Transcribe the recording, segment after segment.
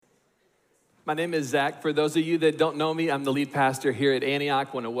My name is Zach. For those of you that don't know me, I'm the lead pastor here at Antioch.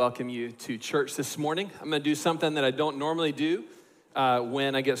 I want to welcome you to church this morning. I'm going to do something that I don't normally do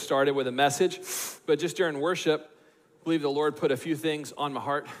when I get started with a message, but just during worship, I believe the Lord put a few things on my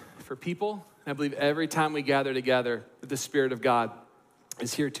heart for people. And I believe every time we gather together, the Spirit of God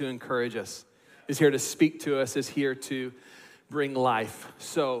is here to encourage us, is here to speak to us, is here to bring life.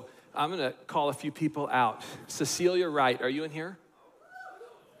 So I'm going to call a few people out. Cecilia Wright, are you in here?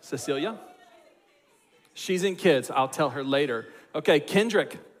 Cecilia? She's in kids. I'll tell her later. Okay,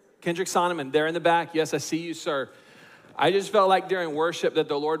 Kendrick Sonneman, there in the back. Yes, I see you, sir. I just felt like during worship that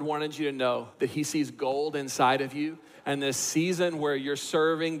the Lord wanted you to know that he sees gold inside of you. And this season where you're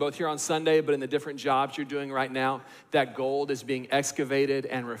serving, both here on Sunday, but in the different jobs you're doing right now, that gold is being excavated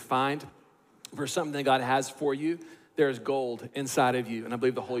and refined for something that God has for you. There's gold inside of you. And I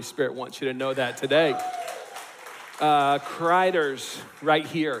believe the Holy Spirit wants you to know that today. Criders right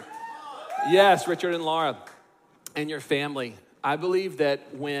here. Yes, Richard and Laura and your family. I believe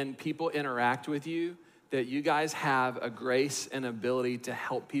that when people interact with you, that you guys have a grace and ability to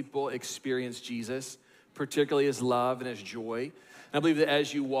help people experience Jesus, particularly his love and his joy. And I believe that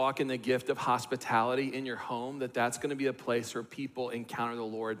as you walk in the gift of hospitality in your home, that's going to be a place where people encounter the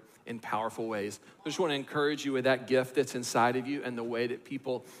Lord in powerful ways. I just want to encourage you with that gift that's inside of you and the way that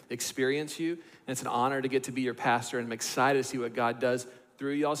people experience you. And it's an honor to get to be your pastor, and I'm excited to see what God does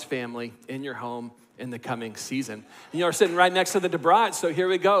through y'all's family, in your home, in the coming season. You are sitting right next to the DeBrats, so here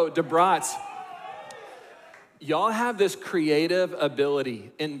we go, DeBrats. Y'all have this creative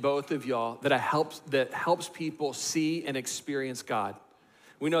ability in both of y'all that helps people see and experience God.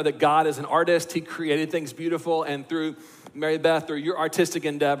 We know that God is an artist. He created things beautiful, and through Mary Beth, through your artistic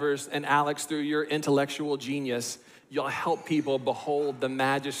endeavors, and Alex, through your intellectual genius, y'all help people behold the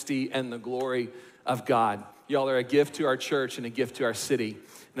majesty and the glory of God. Y'all are a gift to our church and a gift to our city.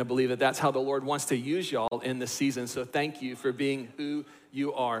 And I believe that that's how the Lord wants to use y'all in this season. So thank you for being who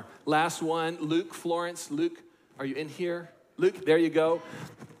you are. Last one, Luke Florence. Luke, are you in here? Luke, there you go.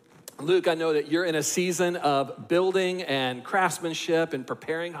 Luke, I know that you're in a season of building and craftsmanship and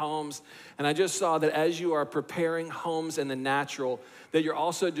preparing homes. And I just saw that as you are preparing homes in the natural, that you're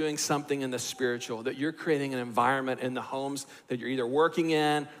also doing something in the spiritual, that you're creating an environment in the homes that you're either working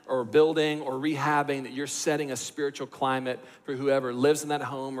in or building or rehabbing, that you're setting a spiritual climate for whoever lives in that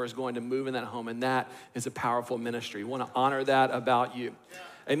home or is going to move in that home. And that is a powerful ministry. We want to honor that about you.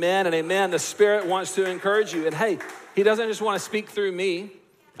 Amen and amen. The Spirit wants to encourage you. And hey, he doesn't just want to speak through me.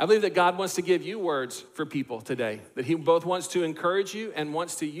 I believe that God wants to give you words for people today, that he both wants to encourage you and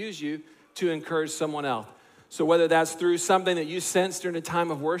wants to use you to encourage someone else. So whether that's through something that you sense during a time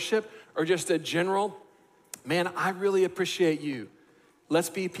of worship or just a general, man, I really appreciate you. Let's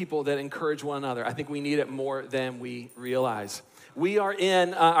be people that encourage one another. I think we need it more than we realize. We are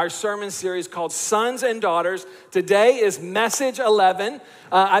in our sermon series called Sons and Daughters. Today is message 11.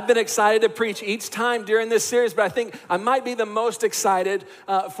 I've been excited to preach each time during this series, but I think I might be the most excited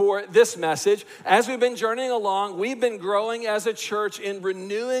for this message. As we've been journeying along, we've been growing as a church in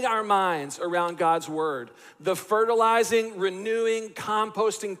renewing our minds around God's word. The fertilizing, renewing,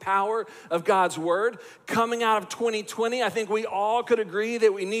 composting power of God's word. Coming out of 2020, I think we all could agree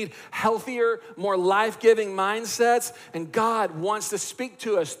that we need healthier, more life-giving mindsets, and God wants to speak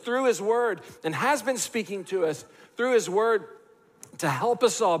to us through his word and has been speaking to us through his word to help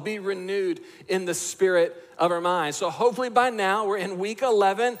us all be renewed in the spirit of our minds. So hopefully by now we're in week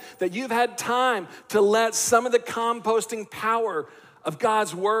 11 that you've had time to let some of the composting power of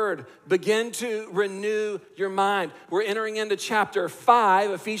God's word begin to renew your mind. We're entering into chapter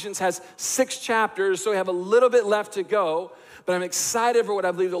 5. Ephesians has 6 chapters, so we have a little bit left to go. But I'm excited for what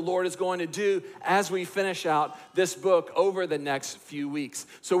I believe the Lord is going to do as we finish out this book over the next few weeks.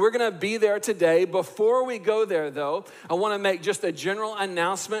 So we're going to be there today. Before we go there, though, I want to make just a general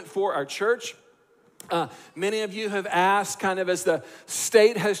announcement for our church. Many of you have asked, kind of as the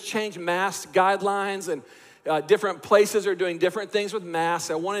state has changed mask guidelines and different places are doing different things with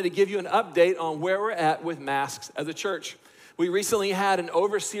masks, I wanted to give you an update on where we're at with masks as a church. We recently had an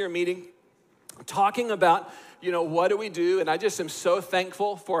overseer meeting talking about what do we do? And I just am so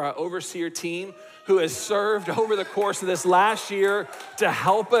thankful for our overseer team who has served over the course of this last year to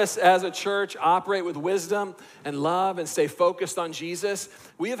help us as a church operate with wisdom and love and stay focused on Jesus.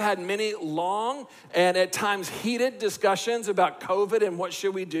 We have had many long and at times heated discussions about COVID and what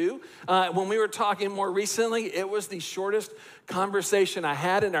should we do. When we were talking more recently, it was the shortest conversation I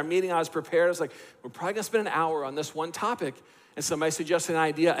had in our meeting. I was prepared. I was like, we're probably gonna spend an hour on this one topic. And somebody suggested an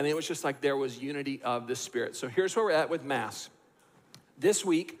idea, and it was just like there was unity of the Spirit. So here's where we're at with masks. This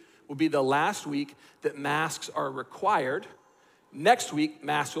week will be the last week that masks are required. Next week,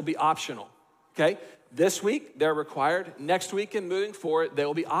 masks will be optional. okay? This week, they're required. Next week and moving forward, they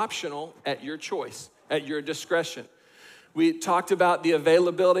will be optional at your choice, at your discretion. We talked about the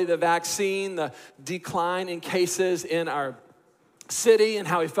availability of the vaccine, the decline in cases in our city, and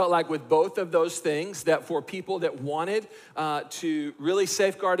how he felt like with both of those things that for people that wanted to really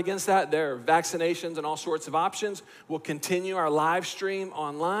safeguard against that, there are vaccinations and all sorts of options. We'll continue our live stream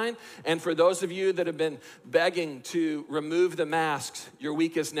online. And for those of you that have been begging to remove the masks, your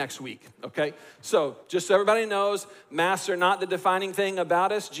week is next week, okay? So just so everybody knows, masks are not the defining thing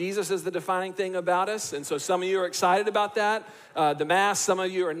about us. Jesus is the defining thing about us. And so some of you are excited about that. The mask, some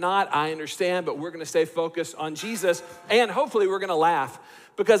of you are not, I understand, but we're going to stay focused on Jesus, and hopefully we're going to laugh,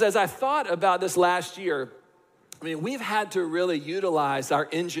 because as I thought about this last year, I mean, we've had to really utilize our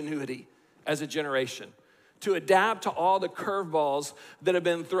ingenuity as a generation to adapt to all the curveballs that have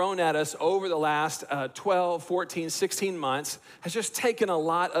been thrown at us over the last 12, 14, 16 months. Has just taken a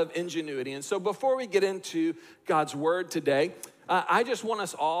lot of ingenuity. And so before we get into God's word today, I just want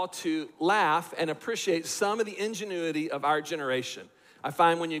us all to laugh and appreciate some of the ingenuity of our generation. I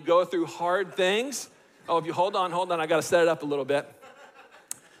find when you go through hard things, if you hold on, I got to set it up a little bit.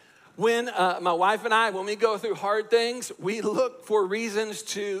 When my wife and I, when we go through hard things, we look for reasons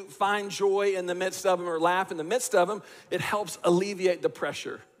to find joy in the midst of them or laugh in the midst of them. It helps alleviate the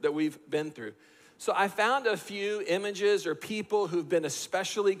pressure that we've been through. So I found a few images or people who've been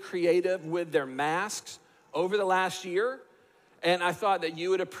especially creative with their masks over the last year. And I thought that you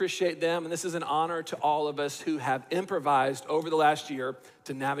would appreciate them. And this is an honor to all of us who have improvised over the last year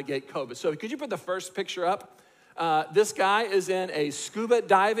to navigate COVID. So could you put the first picture up? This guy is in a scuba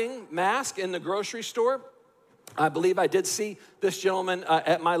diving mask in the grocery store. I believe I did see this gentleman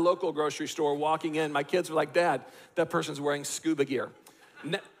at my local grocery store walking in. My kids were like, Dad, that person's wearing scuba gear.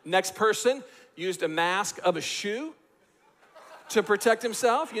 Next person used a mask of a shoe to protect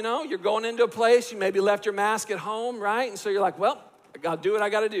himself. You know, you're going into a place, you maybe left your mask at home, right? And so you're like, well, I gotta do what I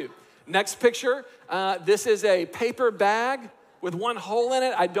gotta do. Next picture, this is a paper bag with one hole in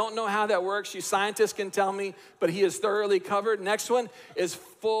it. I don't know how that works. You scientists can tell me, but he is thoroughly covered. Next one is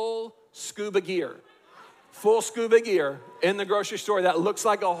full scuba gear. Full scuba gear in the grocery store. That looks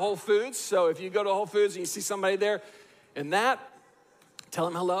like a Whole Foods. So if you go to Whole Foods and you see somebody there in that, tell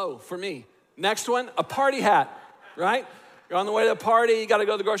them hello for me. Next one, a party hat, right? You're on the way to a party, you gotta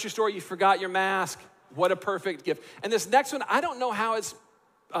go to the grocery store, you forgot your mask. What a perfect gift. And this next one, I don't know how it's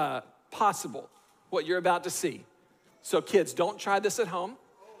possible, what you're about to see. So kids, don't try this at home,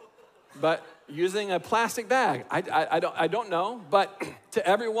 but using a plastic bag, I don't know. But to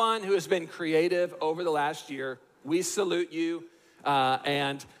everyone who has been creative over the last year, we salute you,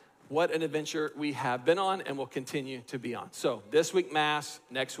 and what an adventure we have been on and will continue to be on. So this week, masks,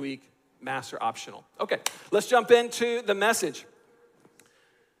 next week, masks are optional. Okay, let's jump into the message.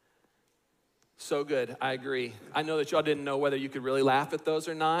 So good, I agree. I know that y'all didn't know whether you could really laugh at those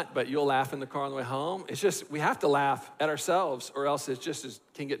or not, but you'll laugh in the car on the way home. It's just, we have to laugh at ourselves or else it just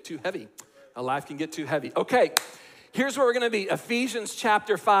can get too heavy. Life can get too heavy. Okay, here's where we're gonna be, Ephesians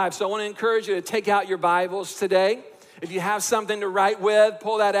chapter 5. So I wanna encourage you to take out your Bibles today. If you have something to write with,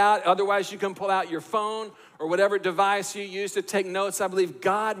 pull that out. Otherwise, you can pull out your phone or whatever device you use to take notes. I believe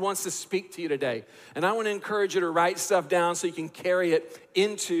God wants to speak to you today. And I want to encourage you to write stuff down so you can carry it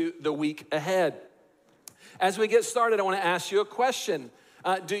into the week ahead. As we get started, I want to ask you a question.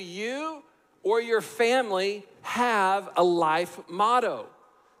 Do you or your family have a life motto?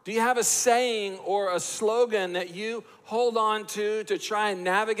 Do you have a saying or a slogan that you hold on to try and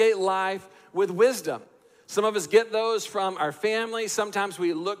navigate life with wisdom? Some of us get those from our family. Sometimes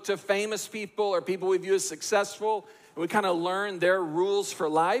we look to famous people or people we view as successful, and we kind of learn their rules for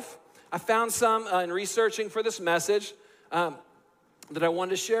life. I found some in researching for this message that I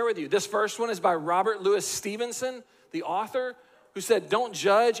wanted to share with you. This first one is by Robert Louis Stevenson, the author, who said, "Don't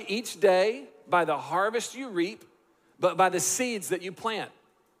judge each day by the harvest you reap, but by the seeds that you plant."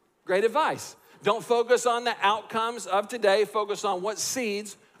 Great advice. Don't focus on the outcomes of today. Focus on what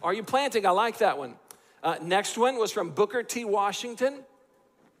seeds are you planting. I like that one. Next one was from Booker T. Washington.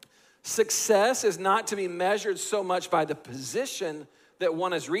 Success is not to be measured so much by the position that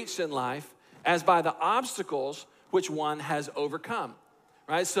one has reached in life as by the obstacles which one has overcome,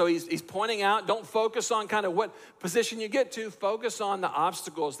 right? So he's pointing out, don't focus on kind of what position you get to, focus on the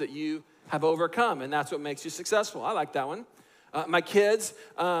obstacles that you have overcome, and that's what makes you successful. I like that one. My kids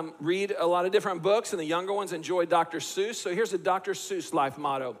read a lot of different books, and the younger ones enjoy Dr. Seuss. So here's a Dr. Seuss life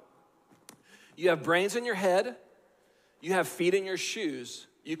motto. You have brains in your head, you have feet in your shoes,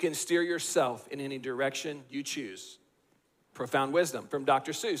 you can steer yourself in any direction you choose. Profound wisdom from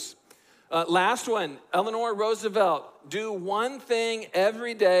Dr. Seuss. Last one, Eleanor Roosevelt. Do one thing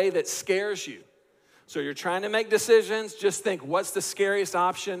every day that scares you. So you're trying to make decisions, just think, what's the scariest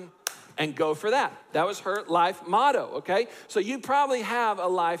option? And go for that. That was her life motto, okay? So you probably have a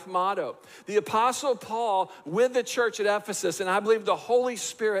life motto. The Apostle Paul with the church at Ephesus, and I believe the Holy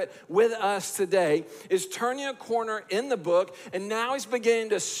Spirit with us today, is turning a corner in the book, and now he's beginning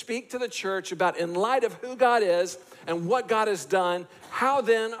to speak to the church about, in light of who God is and what God has done, how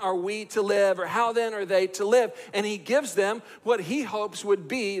then are we to live, or how then are they to live? And he gives them what he hopes would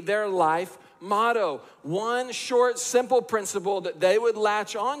be their life motto. One short, simple principle that they would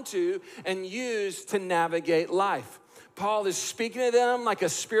latch onto and use to navigate life. Paul is speaking to them like a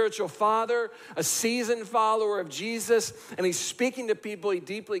spiritual father, a seasoned follower of Jesus, and he's speaking to people he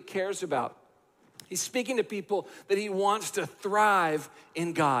deeply cares about. He's speaking to people that he wants to thrive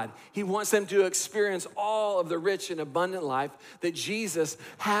in God. He wants them to experience all of the rich and abundant life that Jesus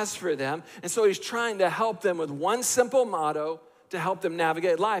has for them. And so he's trying to help them with one simple motto to help them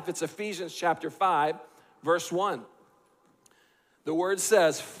navigate life. It's Ephesians chapter 5, verse 1. The word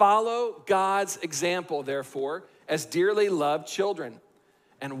says, "Follow God's example, therefore, as dearly loved children,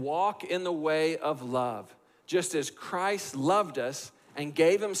 and walk in the way of love, just as Christ loved us and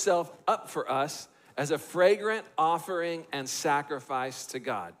gave himself up for us as a fragrant offering and sacrifice to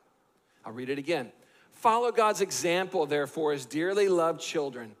God." I'll read it again. "Follow God's example, therefore, as dearly loved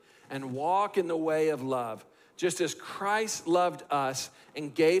children, and walk in the way of love, just as Christ loved us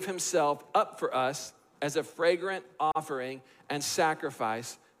and gave himself up for us as a fragrant offering and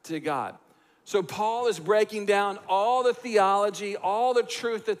sacrifice to God." So Paul is breaking down all the theology, all the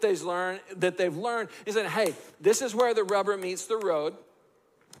truth that they've learned. He said, hey, this is where the rubber meets the road.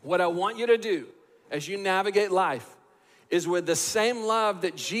 What I want you to do as you navigate life is, with the same love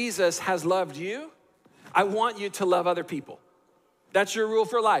that Jesus has loved you, I want you to love other people. That's your rule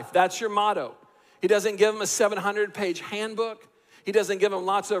for life. That's your motto. He doesn't give them a 700-page handbook. He doesn't give them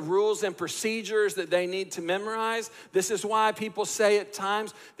lots of rules and procedures that they need to memorize. This is why people say at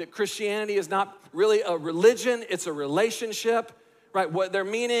times that Christianity is not really a religion, it's a relationship, right? What they're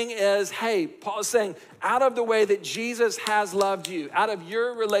meaning is, hey, Paul is saying, out of the way that Jesus has loved you, out of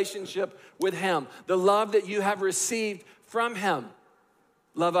your relationship with him, the love that you have received from him,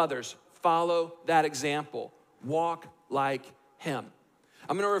 love others. Follow that example. Walk like him.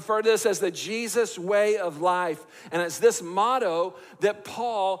 I'm going to refer to this as the Jesus way of life. And it's this motto that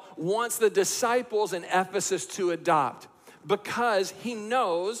Paul wants the disciples in Ephesus to adopt, because he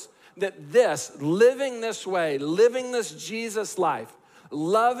knows that living this way, living this Jesus life,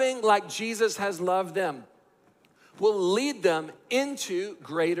 loving like Jesus has loved them, will lead them into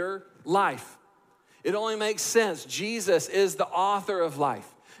greater life. It only makes sense. Jesus is the author of life.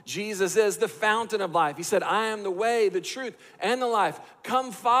 Jesus is the fountain of life. He said, I am the way, the truth, and the life.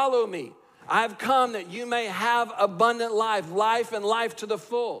 Come follow me. I've come that you may have abundant life, life and life to the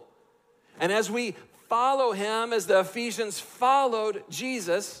full. And as we follow him, as the Ephesians followed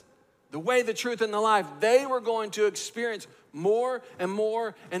Jesus, the way, the truth, and the life, they were going to experience more and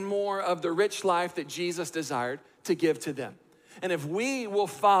more and more of the rich life that Jesus desired to give to them. And if we will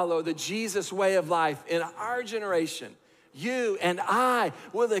follow the Jesus way of life in our generation, you and I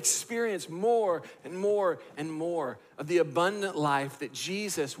will experience more and more and more of the abundant life that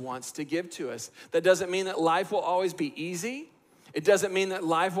Jesus wants to give to us. That doesn't mean that life will always be easy. It doesn't mean that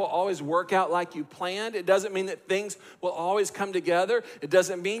life will always work out like you planned. It doesn't mean that things will always come together. It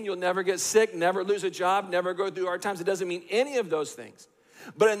doesn't mean you'll never get sick, never lose a job, never go through hard times. It doesn't mean any of those things.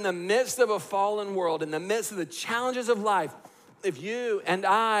 But in the midst of a fallen world, in the midst of the challenges of life, if you and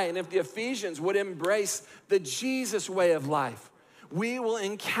I and if the Ephesians would embrace the Jesus way of life, we will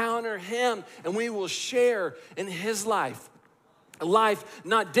encounter him and we will share in his life. A life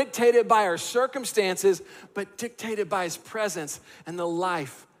not dictated by our circumstances, but dictated by his presence and the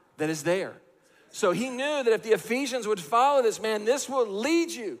life that is there. So he knew that if the Ephesians would follow this, man, this will lead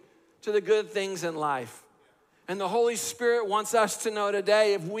you to the good things in life. And the Holy Spirit wants us to know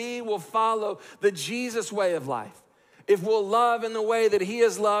today, if we will follow the Jesus way of life, if we'll love in the way that he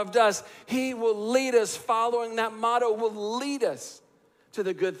has loved us, he will lead us. Following that motto will lead us to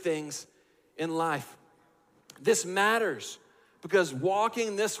the good things in life. This matters because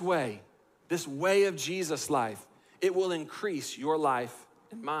walking this way of Jesus life, it will increase your life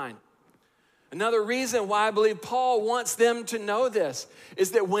and mine. Another reason why I believe Paul wants them to know this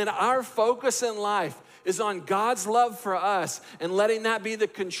is that when our focus in life is on God's love for us and letting that be the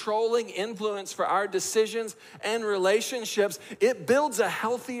controlling influence for our decisions and relationships, it builds a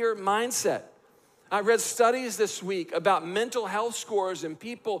healthier mindset. I read studies this week about mental health scores and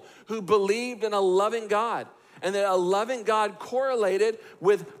people who believed in a loving God, and that a loving God correlated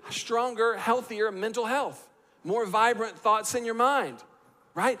with stronger, healthier mental health, more vibrant thoughts in your mind.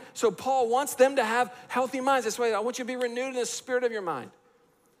 right? So Paul wants them to have healthy minds. That's why I want you to be renewed in the spirit of your mind.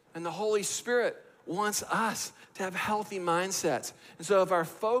 And the Holy Spirit wants us to have healthy mindsets. And so if our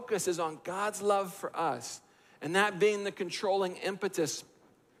focus is on God's love for us, and that being the controlling impetus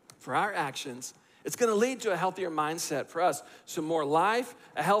for our actions, it's going to lead to a healthier mindset for us. So more life,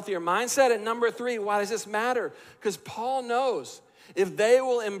 a healthier mindset. And number 3, why does this matter? Because Paul knows if they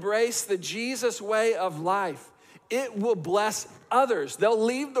will embrace the Jesus way of life, it will bless others. They'll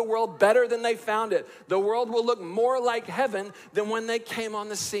leave the world better than they found it. The world will look more like heaven than when they came on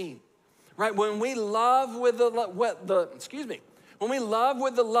the scene. Right? When we love with when we love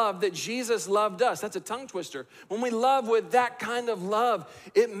with the love that Jesus loved us, that's a tongue twister. When we love with that kind of love,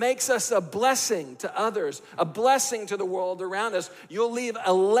 it makes us a blessing to others, a blessing to the world around us. You'll leave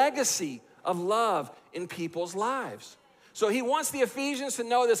a legacy of love in people's lives. So he wants the Ephesians to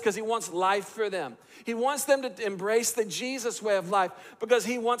know this because he wants life for them. He wants them to embrace the Jesus way of life because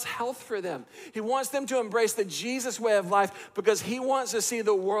he wants health for them. He wants them to embrace the Jesus way of life because he wants to see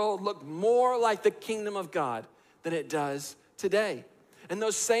the world look more like the kingdom of God than it does today. And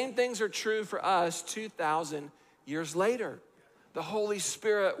those same things are true for us 2,000 years later. The Holy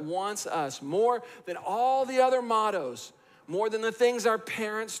Spirit wants us more than all the other mottos, more than the things our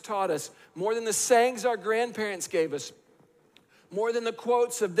parents taught us, more than the sayings our grandparents gave us, more than the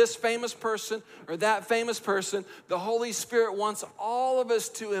quotes of this famous person or that famous person. The Holy Spirit wants all of us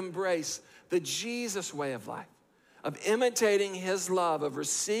to embrace the Jesus way of life, of imitating his love, of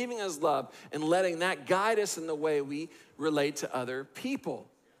receiving his love, and letting that guide us in the way we relate to other people.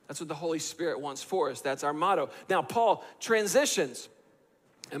 That's what the Holy Spirit wants for us. That's our motto. Now, Paul transitions.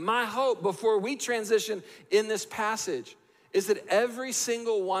 And my hope before we transition in this passage is that every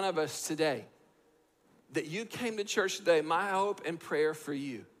single one of us today, that you came to church today, my hope and prayer for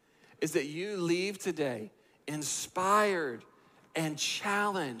you is that you leave today inspired and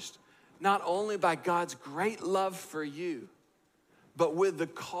challenged, not only by God's great love for you, but with the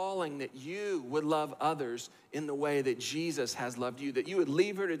calling that you would love others in the way that Jesus has loved you, that you would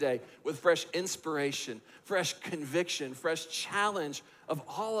leave here today with fresh inspiration, fresh conviction, fresh challenge of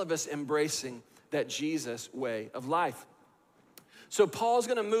all of us embracing that Jesus way of life. So Paul's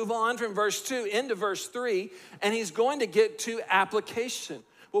going to move on from verse 2 into verse 3, and he's going to get to application.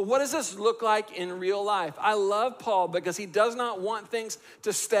 Well, what does this look like in real life? I love Paul because he does not want things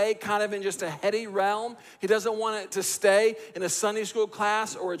to stay kind of in just a heady realm. He doesn't want it to stay in a Sunday school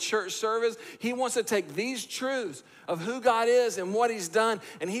class or a church service. He wants to take these truths of who God is and what he's done,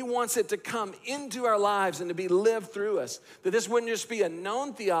 and he wants it to come into our lives and to be lived through us. That this wouldn't just be a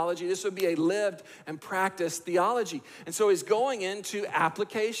known theology, this would be a lived and practiced theology. And so he's going into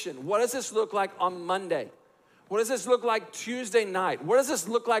application. What does this look like on Monday? What does this look like Tuesday night? What does this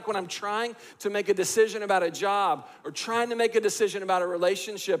look like when I'm trying to make a decision about a job or trying to make a decision about a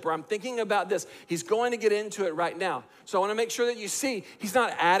relationship or I'm thinking about this? He's going to get into it right now. So I want to make sure that you see he's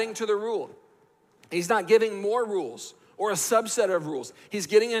not adding to the rule. He's not giving more rules or a subset of rules. He's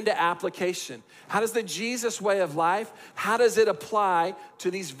getting into application. How does the Jesus way of life, how does it apply to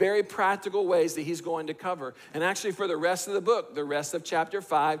these very practical ways that he's going to cover? And actually for the rest of the book, the rest of chapter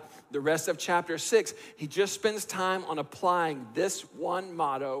 5, the rest of chapter 6, he just spends time on applying this one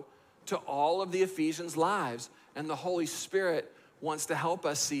motto to all of the Ephesians' lives. And the Holy Spirit wants to help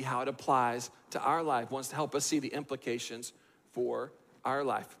us see how it applies to our life, wants to help us see the implications for our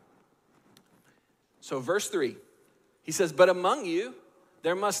life. So verse 3. He says, but among you,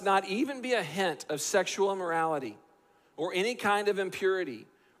 there must not even be a hint of sexual immorality or any kind of impurity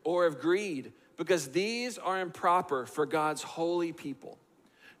or of greed, because these are improper for God's holy people.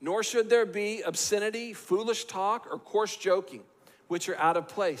 Nor should there be obscenity, foolish talk, or coarse joking, which are out of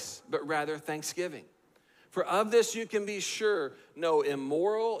place, but rather thanksgiving. For of this you can be sure, no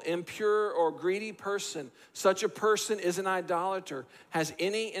immoral, impure, or greedy person, such a person is an idolater, has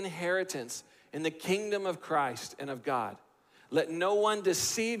any inheritance in the kingdom of Christ and of God. Let no one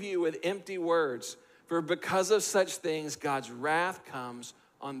deceive you with empty words, for because of such things, God's wrath comes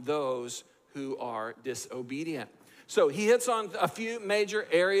on those who are disobedient. So he hits on a few major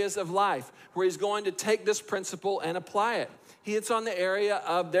areas of life where he's going to take this principle and apply it. He hits on the area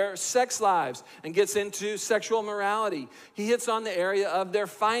of their sex lives and gets into sexual morality. He hits on the area of their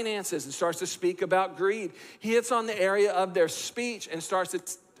finances and starts to speak about greed. He hits on the area of their speech and starts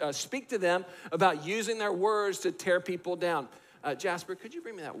to speak to them about using their words to tear people down. Jasper, could you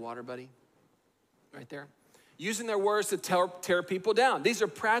bring me that water, buddy? Right there. Using their words to tear people down. These are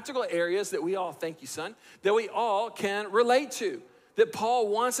practical areas that we all, thank you, son, that we all can relate to. That Paul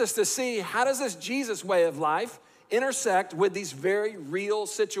wants us to see, how does this Jesus way of life intersect with these very real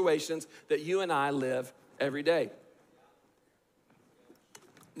situations that you and I live every day?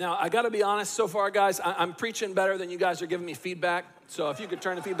 Now, I gotta be honest, so far, guys, I'm preaching better than you guys are giving me feedback. So if you could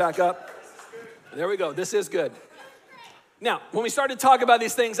turn the feedback up. There we go, this is good. Now, when we started talking about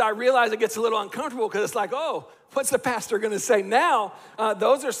these things, I realized it gets a little uncomfortable because it's like, oh, what's the pastor gonna say now?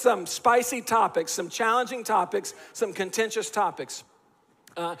 Those are some spicy topics, some challenging topics, some contentious topics.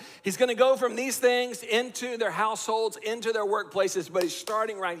 He's gonna go from these things into their households, into their workplaces, but he's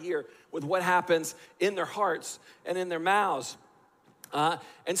starting right here with what happens in their hearts and in their mouths.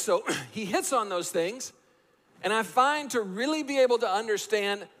 And so he hits on those things, and I find to really be able to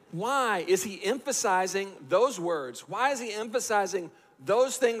understand why is he emphasizing those words? Why is he emphasizing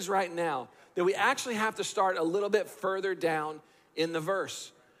those things right now? That we actually have to start a little bit further down in the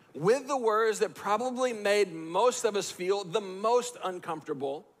verse with the words that probably made most of us feel the most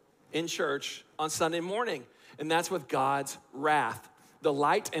uncomfortable in church on Sunday morning. And that's with God's wrath, the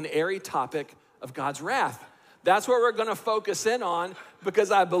light and airy topic of God's wrath. That's what we're gonna focus in on,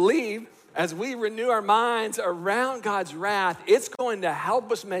 because I believe as we renew our minds around God's wrath, it's going to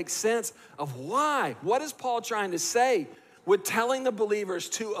help us make sense of why. What is Paul trying to say with telling the believers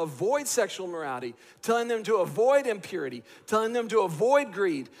to avoid sexual immorality, telling them to avoid impurity, telling them to avoid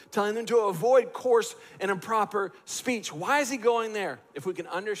greed, telling them to avoid coarse and improper speech? Why is he going there? If we can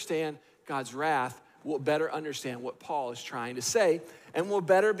understand God's wrath, we'll better understand what Paul is trying to say, and we'll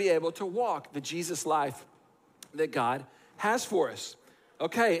better be able to walk the Jesus life that God has for us.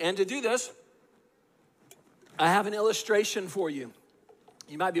 Okay, and to do this, I have an illustration for you.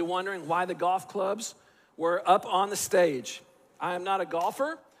 You might be wondering why the golf clubs were up on the stage. I am not a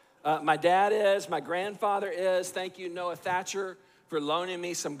golfer. My dad is, my grandfather is. Thank you, Noah Thatcher, for loaning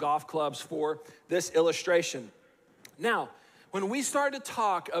me some golf clubs for this illustration. Now, when we start to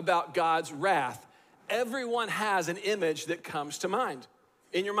talk about God's wrath, everyone has an image that comes to mind.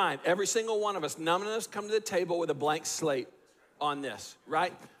 In your mind, every single one of us, none of us come to the table with a blank slate on this,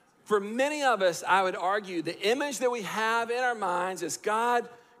 right? For many of us, I would argue the image that we have in our minds is God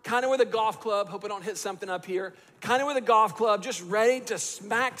kind of with a golf club, hope I don't hit something up here, kind of with a golf club, just ready to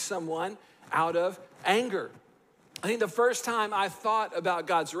smack someone out of anger. I think the first time I thought about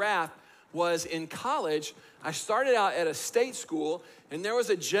God's wrath was in college. I started out at a state school, and there was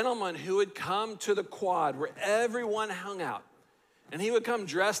a gentleman who would come to the quad where everyone hung out. And he would come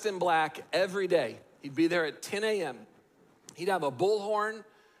dressed in black every day. He'd be there at 10 a.m. He'd have a bullhorn,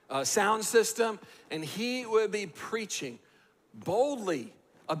 sound system, and he would be preaching boldly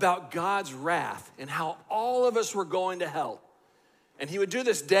about God's wrath and how all of us were going to hell. And he would do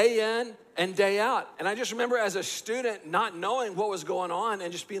this day in and day out. And I just remember as a student not knowing what was going on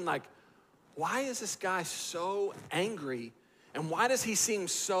and just being like, why is this guy so angry? And why does he seem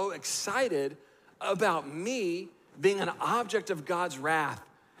so excited about me being an object of God's wrath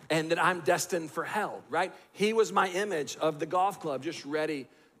and that I'm destined for hell, right? He was my image of the golf club, just ready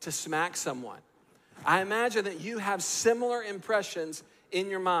to smack someone. I imagine that you have similar impressions in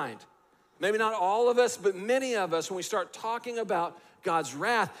your mind. Maybe not all of us, but many of us when we start talking about God's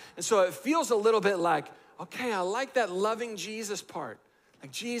wrath. And so it feels a little bit like, okay, I like that loving Jesus part.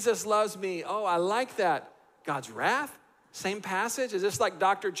 Like Jesus loves me. Oh, I like that. God's wrath? Same passage? Is this like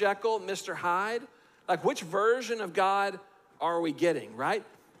Dr. Jekyll, Mr. Hyde? Like which version of God are we getting, right?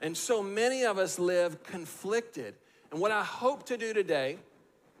 And so many of us live conflicted. And what I hope to do today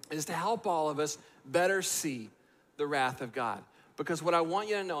is to help all of us better see the wrath of God. Because what I want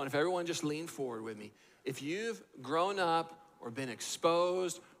you to know, and if everyone just lean forward with me, if you've grown up or been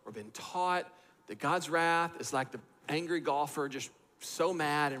exposed or been taught that God's wrath is like the angry golfer just so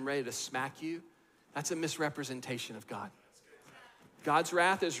mad and ready to smack you, that's a misrepresentation of God. God's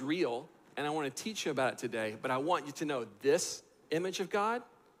wrath is real, and I want to teach you about it today, but I want you to know this image of God,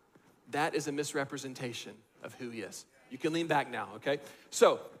 that is a misrepresentation of who he is. You can lean back now, okay?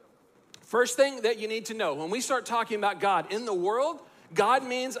 So, first thing that you need to know, when we start talking about God in the world, God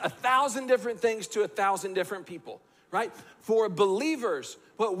means 1,000 different things to 1,000 different people, right? For believers,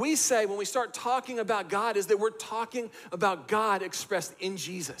 what we say when we start talking about God is that we're talking about God expressed in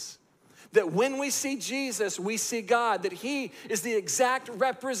Jesus. That when we see Jesus, we see God, that he is the exact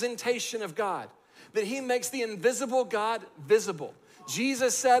representation of God, that he makes the invisible God visible.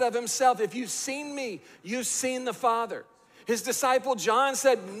 Jesus said of himself, if you've seen me, you've seen the Father. His disciple John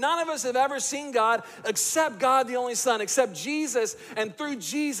said, none of us have ever seen God except God the only Son, except Jesus, and through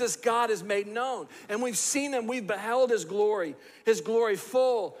Jesus, God is made known. And we've seen him, we've beheld his glory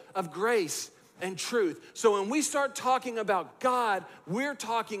full of grace and truth. So when we start talking about God, we're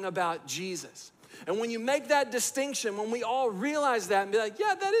talking about Jesus. And when you make that distinction, when we all realize that and be like,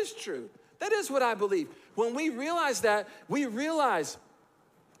 yeah, that is true. That is what I believe. When we realize that, we realize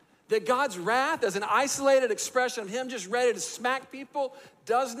that God's wrath as an isolated expression of him just ready to smack people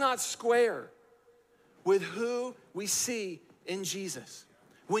does not square with who we see in Jesus.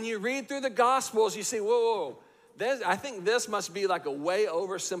 When you read through the Gospels, you see, whoa, I think this must be like a way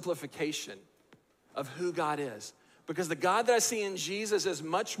oversimplification of who God is. Because the God that I see in Jesus is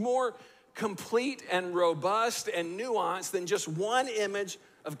much more complete and robust and nuanced than just one image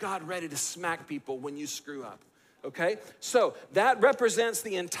of God ready to smack people when you screw up, okay? So that represents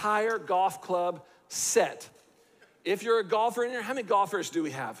the entire golf club set. If you're a golfer in here, how many golfers do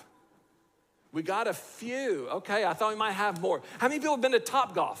we have? We got a few. Okay, I thought we might have more. How many people have been to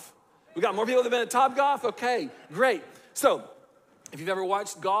Topgolf? We got more people that have been to Topgolf? Okay, great. So if you've ever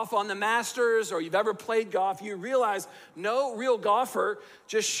watched golf on the Masters or you've ever played golf, you realize no real golfer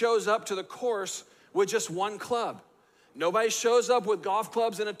just shows up to the course with just one club. Nobody shows up with golf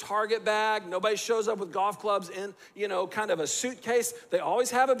clubs in a Target bag. Nobody shows up with golf clubs in, kind of a suitcase. They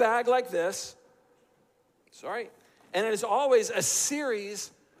always have a bag like this. Sorry. And it is always a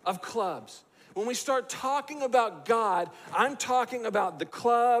series of clubs. When we start talking about God, I'm talking about the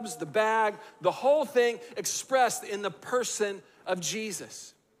clubs, the bag, the whole thing expressed in the person of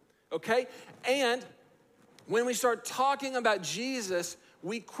Jesus, okay? And when we start talking about Jesus,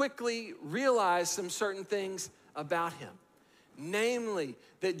 we quickly realize some certain things about him. Namely,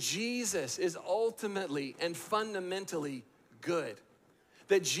 that Jesus is ultimately and fundamentally good.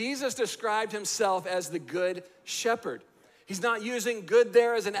 That Jesus described himself as the good shepherd. He's not using good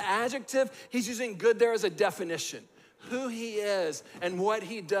there as an adjective. He's using good there as a definition. Who he is and what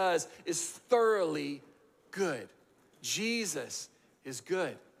he does is thoroughly good. Jesus is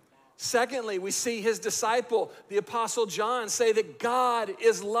good. Secondly, we see his disciple, the Apostle John, say that God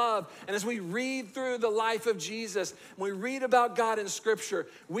is love. And as we read through the life of Jesus, when we read about God in Scripture,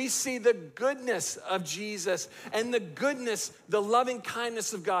 we see the goodness of Jesus and the goodness, the loving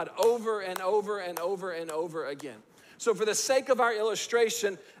kindness of God over and over and over and over again. So for the sake of our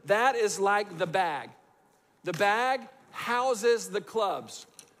illustration, that is like the bag. The bag houses the clubs.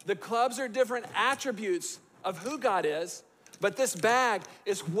 The clubs are different attributes of who God is, but this bag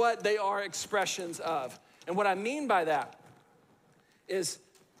is what they are expressions of. And what I mean by that is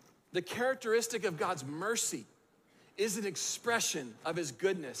the characteristic of God's mercy is an expression of his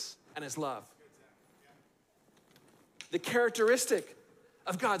goodness and his love. The characteristic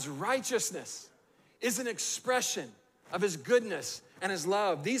of God's righteousness is an expression of his goodness and his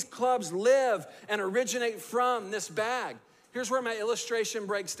love. These clubs live and originate from this bag. Here's where my illustration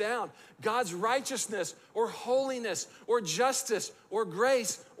breaks down. God's righteousness or holiness or justice or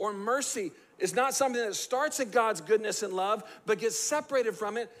grace or mercy is not something that starts at God's goodness and love but gets separated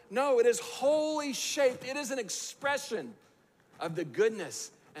from it. No, it is wholly shaped. It is an expression of the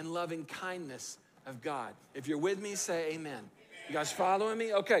goodness and loving kindness of God. If you're with me, say amen. You guys following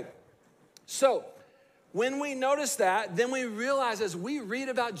me? Okay. So, when we notice that, then we realize as we read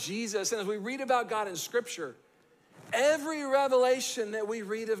about Jesus and as we read about God in Scripture, every revelation that we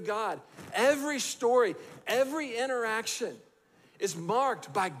read of God, every story, every interaction is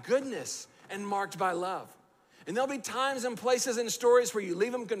marked by goodness and marked by love. And there'll be times and places and stories where you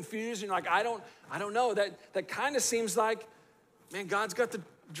leave them confused and you're like, I don't know. That kind of seems like, man, God's got the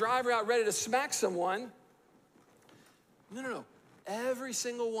driver out ready to smack someone. No. Every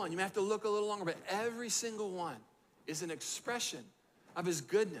single one, you may have to look a little longer, but every single one is an expression of his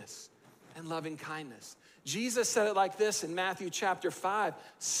goodness and loving kindness. Jesus said it like this in Matthew chapter 5,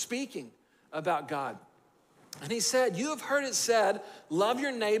 speaking about God. And he said, you have heard it said, love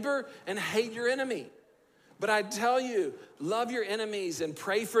your neighbor and hate your enemy. But I tell you, love your enemies and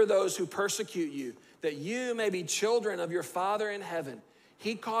pray for those who persecute you, that you may be children of your Father in heaven.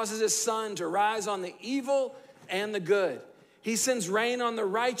 He causes his sun to rise on the evil and the good. He sends rain on the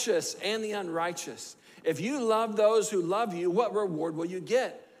righteous and the unrighteous. If you love those who love you, what reward will you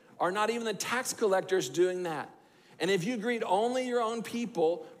get? Are not even the tax collectors doing that? And if you greet only your own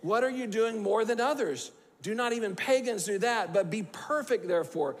people, what are you doing more than others? Do not even pagans do that, but be perfect,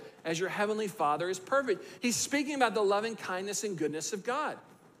 therefore, as your heavenly Father is perfect. He's speaking about the loving kindness and goodness of God.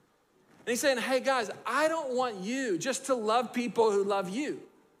 And he's saying, hey, guys, I don't want you just to love people who love you.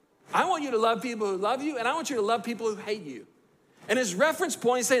 I want you to love people who love you, and I want you to love people who hate you. And his reference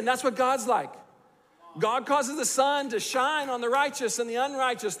point is saying that's what God's like. God causes the sun to shine on the righteous and the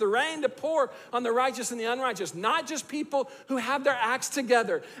unrighteous, the rain to pour on the righteous and the unrighteous, not just people who have their acts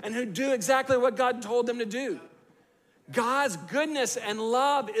together and who do exactly what God told them to do. God's goodness and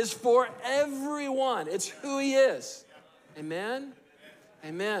love is for everyone. It's who he is. Amen?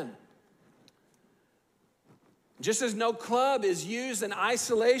 Amen. Just as no club is used in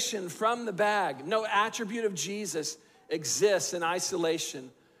isolation from the bag, no attribute of Jesus exists in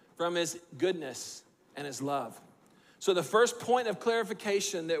isolation from his goodness and his love. So the first point of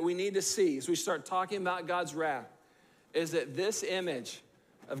clarification that we need to see as we start talking about God's wrath is that this image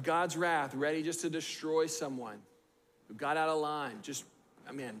of God's wrath ready just to destroy someone who got out of line,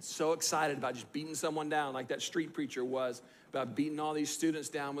 so excited about just beating someone down like that street preacher was, about beating all these students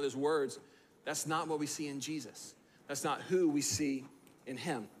down with his words. That's not what we see in Jesus. That's not who we see in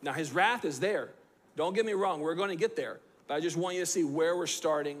him. Now, his wrath is there. Don't get me wrong, we're going to get there. But I just want you to see where we're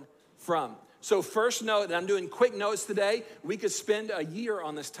starting from. So first note, and I'm doing quick notes today. We could spend a year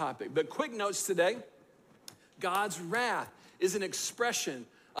on this topic. But quick notes today, God's wrath is an expression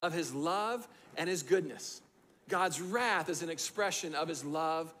of his love and his goodness. God's wrath is an expression of his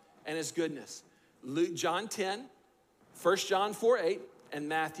love and his goodness. John 10, 1 John 4:8, and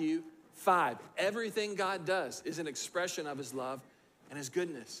Matthew 5. Everything God does is an expression of his love and his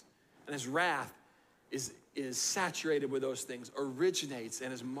goodness. And his wrath is saturated with those things, originates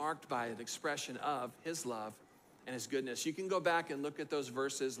and is marked by an expression of his love and his goodness. You can go back and look at those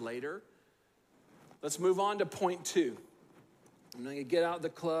verses later. Let's move on to point 2. I'm going to get out the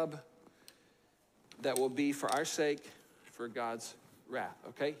club that will be for our sake, for God's wrath.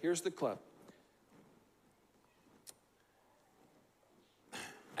 Okay, here's the club.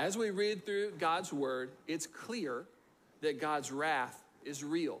 As we read through God's word, it's clear that God's wrath is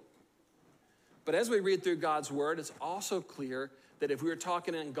real. But as we read through God's word, it's also clear that if we were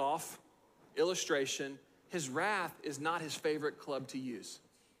talking in golf illustration, his wrath is not his favorite club to use.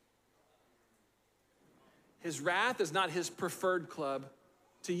 His wrath is not his preferred club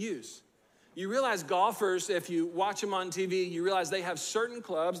to use. You realize golfers, if you watch them on TV, you realize they have certain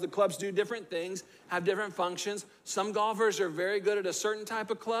clubs. The clubs do different things, have different functions. Some golfers are very good at a certain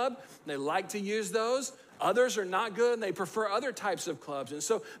type of club. They like to use those. Others are not good, and they prefer other types of clubs. And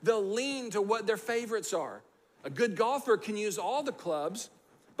so they'll lean to what their favorites are. A good golfer can use all the clubs,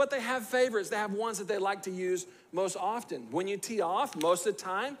 but they have favorites. They have ones that they like to use most often. When you tee off, most of the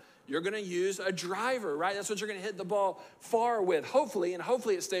time, you're going to use a driver, right? That's what you're going to hit the ball far with, hopefully, and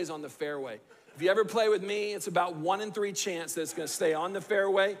hopefully it stays on the fairway. If you ever play with me, it's about 1 in 3 chance that it's going to stay on the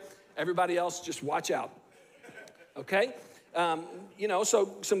fairway. Everybody else, just watch out, okay? So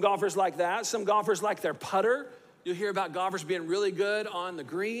some golfers like that. Some golfers like their putter. You'll hear about golfers being really good on the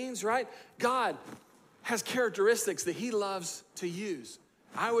greens, right? God has characteristics that he loves to use.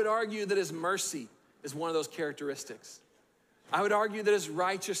 I would argue that his mercy is one of those characteristics. I would argue that his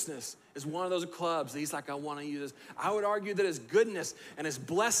righteousness is one of those clubs that he's like, I want to use this. I would argue that his goodness and his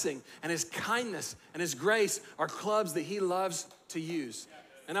blessing and his kindness and his grace are clubs that he loves to use.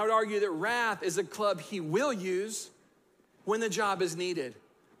 And I would argue that wrath is a club he will use when the job is needed,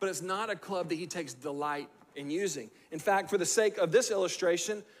 but it's not a club that he takes delight in using. In fact, for the sake of this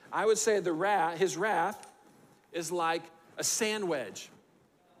illustration, I would say his wrath is like a sand wedge.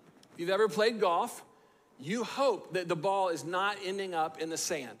 If you've ever played golf, you hope that the ball is not ending up in the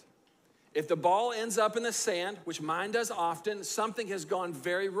sand. If the ball ends up in the sand, which mine does often, something has gone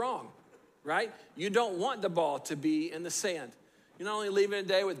very wrong, right? You don't want the ball to be in the sand. You're not only leaving a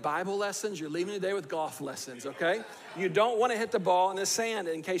day with Bible lessons, you're leaving a day with golf lessons, okay? You don't want to hit the ball in the sand,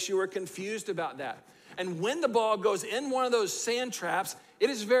 in case you were confused about that. And when the ball goes in one of those sand traps,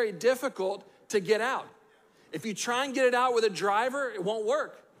 it is very difficult to get out. If you try and get it out with a driver, it won't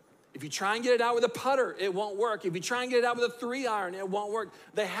work. If you try and get it out with a putter, it won't work. If you try and get it out with a 3-iron, it won't work.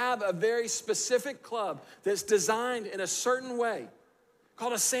 They have a very specific club that's designed in a certain way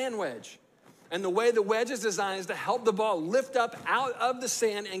called a sand wedge. And the way the wedge is designed is to help the ball lift up out of the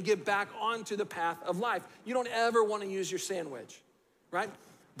sand and get back onto the path of life. You don't ever want to use your sand wedge, right?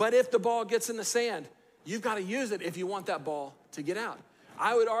 But if the ball gets in the sand, you've got to use it if you want that ball to get out.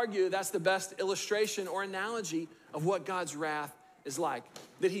 I would argue that's the best illustration or analogy of what God's wrath is like.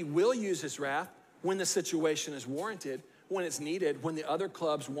 That he will use his wrath when the situation is warranted, when it's needed, when the other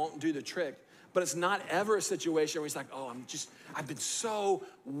clubs won't do the trick. But it's not ever a situation where he's like, I've been so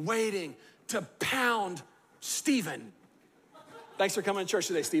waiting to pound Stephen. Thanks for coming to church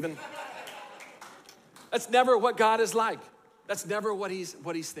today, Stephen. That's never what God is like. That's never what he's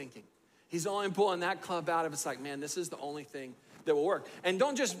thinking. He's only pulling that club out of it's like, man, this is the only thing that will work. And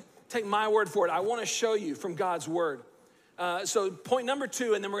don't just take my word for it. I want to show you from God's word. So point number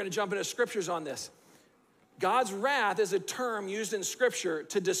 2, and then we're going to jump into scriptures on this. God's wrath is a term used in scripture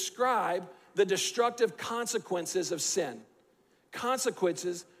to describe the destructive consequences of sin.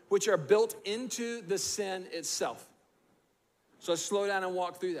 Consequences which are built into the sin itself. So let's slow down and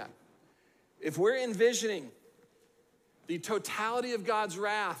walk through that. If we're envisioning the totality of God's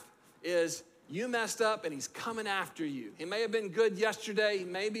wrath is you messed up and he's coming after you. He may have been good yesterday, he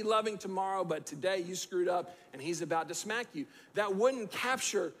may be loving tomorrow, but today you screwed up and he's about to smack you. That wouldn't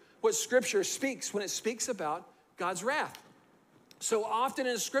capture what scripture speaks when it speaks about God's wrath. So often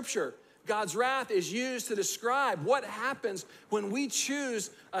in Scripture, God's wrath is used to describe what happens when we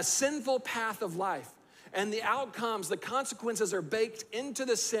choose a sinful path of life. And the outcomes, the consequences are baked into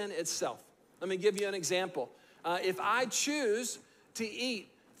the sin itself. Let me give you an example. If I choose to eat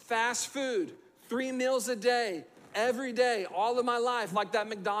fast food 3 meals a day, every day, all of my life, like that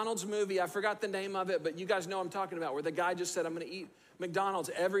McDonald's movie, I forgot the name of it, but you guys know what I'm talking about, where the guy just said, I'm gonna eat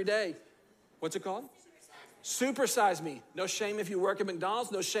McDonald's every day. What's it called? Supersize Me. No shame if you work at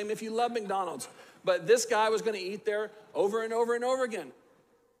McDonald's, no shame if you love McDonald's. But this guy was gonna eat there over and over and over again.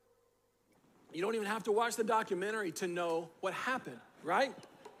 You don't even have to watch the documentary to know what happened, right?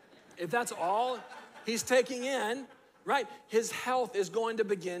 If that's all he's taking in, right, his health is going to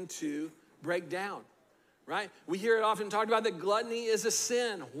begin to break down, right? We hear it often talked about that gluttony is a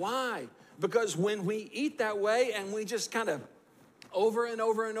sin. Why? Because when we eat that way and we just kind of over and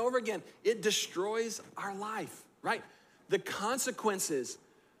over and over again, it destroys our life, right? The consequences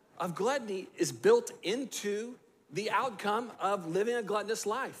of gluttony is built into the outcome of living a gluttonous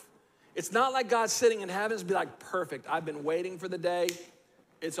life. It's not like God's sitting in heaven and be like, perfect, I've been waiting for the day,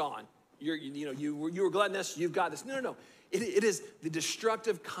 it's on. You were gluttonous, you've got this. No. It is the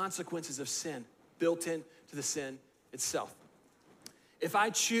destructive consequences of sin built into the sin itself. If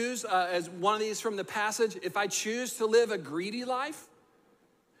I choose, as one of these from the passage, if I choose to live a greedy life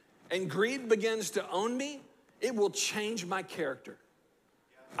and greed begins to own me, it will change my character.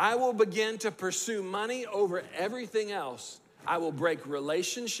 I will begin to pursue money over everything else. I will break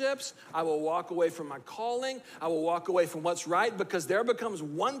relationships. I will walk away from my calling. I will walk away from what's right because there becomes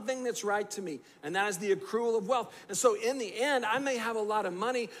one thing that's right to me, and that is the accrual of wealth. And so in the end, I may have a lot of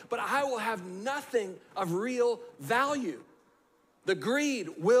money, but I will have nothing of real value. The greed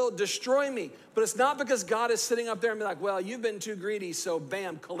will destroy me. But it's not because God is sitting up there and be like, well, you've been too greedy, so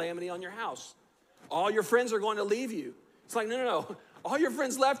bam, calamity on your house. All your friends are going to leave you. It's like, no. All your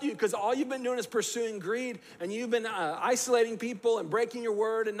friends left you because all you've been doing is pursuing greed, and you've been isolating people and breaking your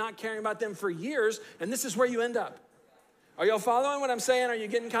word and not caring about them for years, and this is where you end up. Are y'all following what I'm saying? Are you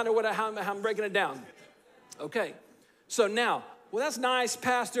getting kind of how I'm breaking it down? Okay, so now, well, that's nice,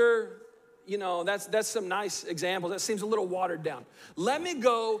 Pastor. You know, that's some nice examples. That seems a little watered down. Let me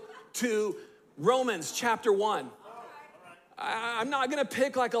go to Romans chapter 1. I'm not going to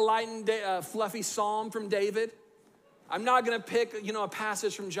pick like a light and fluffy psalm from David. I'm not going to pick, a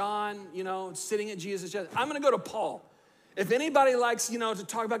passage from John, sitting at Jesus' chest. I'm going to go to Paul. If anybody likes, to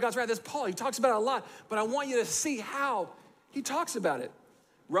talk about God's wrath, it's Paul. He talks about it a lot, but I want you to see how he talks about it.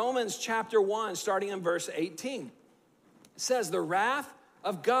 Romans chapter 1, starting in verse 18, says the wrath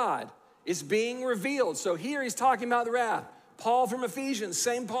of God is being revealed. So here he's talking about the wrath. Paul from Ephesians,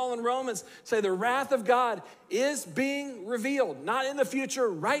 same Paul in Romans, say the wrath of God is being revealed. Not in the future,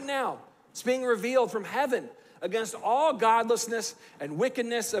 right now. It's being revealed from heaven against all godlessness and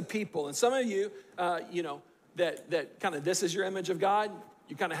wickedness of people. And some of you, that kind of this is your image of God,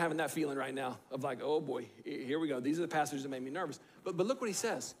 you're kind of having that feeling right now of like, oh boy, here we go. These are the passages that make me nervous. But look what he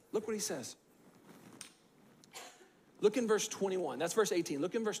says. Look what he says. Look in verse 21. That's verse 18.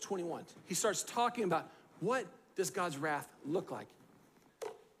 Look in verse 21. He starts talking about what does God's wrath look like?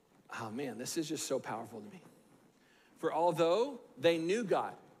 Oh man, this is just so powerful to me. For although they knew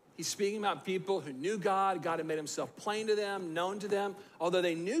God, he's speaking about people who knew God. God had made himself plain to them, known to them. Although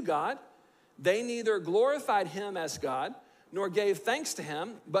they knew God, they neither glorified him as God nor gave thanks to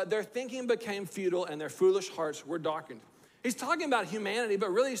him, but their thinking became futile and their foolish hearts were darkened. He's talking about humanity,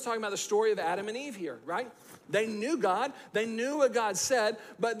 but really he's talking about the story of Adam and Eve here, right? They knew God. They knew what God said,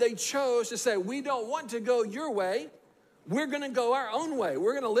 but they chose to say, we don't want to go your way. We're going to go our own way.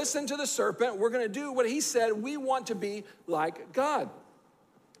 We're going to listen to the serpent. We're going to do what he said. We want to be like God.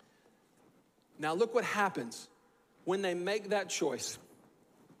 Now look what happens when they make that choice.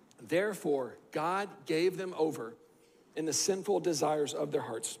 Therefore, God gave them over in the sinful desires of their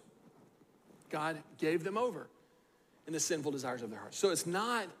hearts. God gave them over in the sinful desires of their hearts. So it's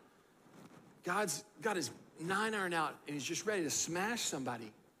not, God's got his 9-iron out and he's just ready to smash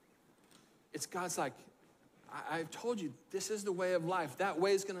somebody. It's God's like, I've told you, this is the way of life. That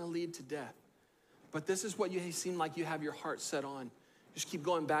way is going to lead to death. But this is what you seem like you have your heart set on. Just keep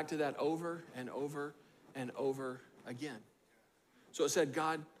going back to that over and over and over again. So it said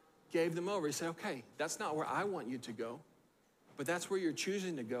God gave them over. He said, okay, that's not where I want you to go, but that's where you're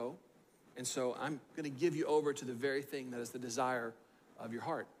choosing to go. And so I'm going to give you over to the very thing that is the desire of your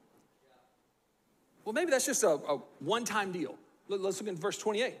heart. Well, maybe that's just a one-time deal. Let's look at verse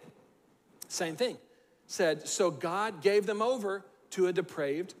 28. Same thing. Said, so God gave them over to a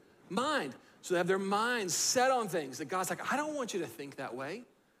depraved mind. So they have their minds set on things that God's like, I don't want you to think that way.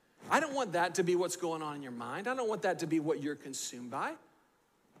 I don't want that to be what's going on in your mind. I don't want that to be what you're consumed by,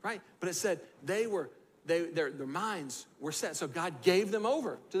 right? But it said their minds were set. So God gave them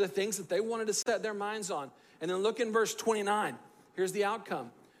over to the things that they wanted to set their minds on. And then look in verse 29. Here's the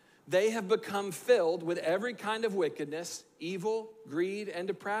outcome. They have become filled with every kind of wickedness, evil, greed, and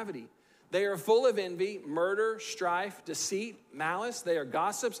depravity. They are full of envy, murder, strife, deceit, malice. They are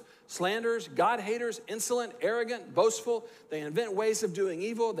gossips, slanderers, God-haters, insolent, arrogant, boastful. They invent ways of doing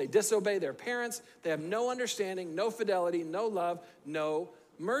evil. They disobey their parents. They have no understanding, no fidelity, no love, no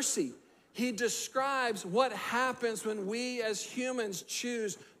mercy. He describes what happens when we as humans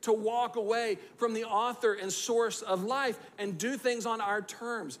choose to walk away from the author and source of life and do things on our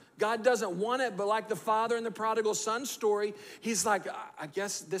terms. God doesn't want it, but like the father in the prodigal son story, he's like, I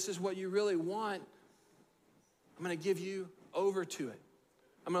guess this is what you really want. I'm going to give you over to it.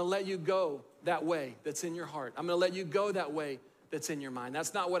 I'm going to let you go that way that's in your heart. I'm going to let you go that way that's in your mind.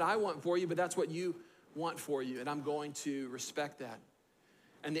 That's not what I want for you, but that's what you want for you, and I'm going to respect that.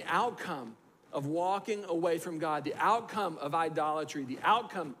 And the outcome of walking away from God, the outcome of idolatry, the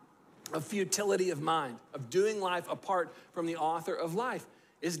outcome of futility of mind, of doing life apart from the author of life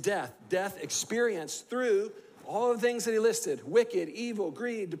is death. Death experienced through all the things that he listed: wicked, evil,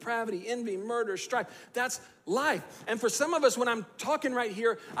 greed, depravity, envy, murder, strife. That's life. And for some of us, when I'm talking right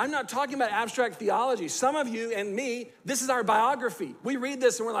here, I'm not talking about abstract theology. Some of you and me, this is our biography. We read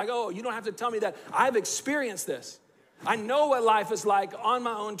this and we're like, oh, you don't have to tell me that. I've experienced this. I know what life is like on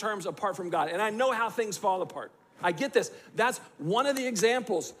my own terms apart from God, and I know how things fall apart. I get this. That's one of the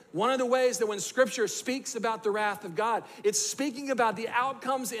examples, one of the ways that when Scripture speaks about the wrath of God, it's speaking about the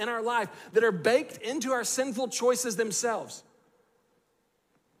outcomes in our life that are baked into our sinful choices themselves.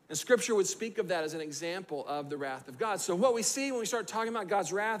 And Scripture would speak of that as an example of the wrath of God. So what we see when we start talking about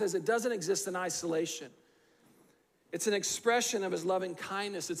God's wrath is it doesn't exist in isolation. It's an expression of his loving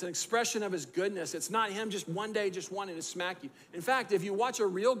kindness. It's an expression of his goodness. It's not him just one day just wanting to smack you. In fact, if you watch a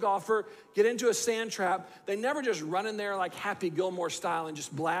real golfer get into a sand trap, they never just run in there like Happy Gilmore style and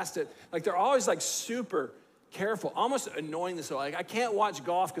just blast it. Like they're always like super careful, almost annoying this. Like I can't watch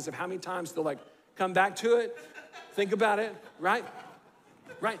golf because of how many times they'll like come back to it. Think about it, right?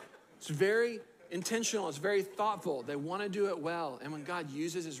 Right. It's very intentional. It's very thoughtful. They want to do it well. And when God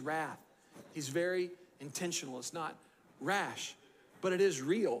uses his wrath, he's very intentional. It's not rash, but it is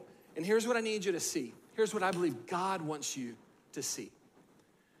real. And here's what I need you to see. Here's what I believe God wants you to see.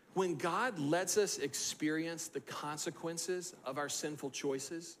 When God lets us experience the consequences of our sinful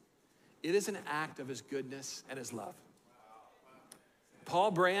choices, it is an act of his goodness and his love.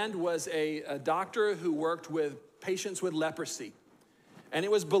 Paul Brand was a doctor who worked with patients with leprosy. And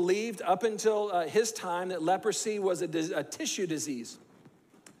it was believed up until his time that leprosy was a tissue disease.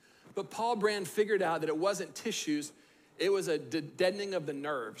 But Paul Brand figured out that it wasn't tissues, it was a deadening of the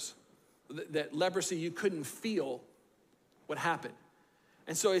nerves. That leprosy, you couldn't feel what happened.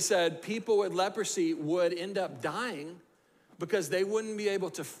 And so he said people with leprosy would end up dying because they wouldn't be able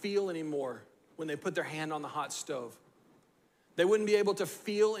to feel anymore when they put their hand on the hot stove. They wouldn't be able to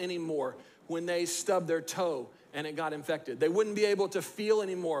feel anymore when they stubbed their toe and it got infected. They wouldn't be able to feel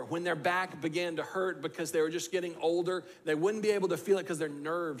anymore when their back began to hurt because they were just getting older. They wouldn't be able to feel it because their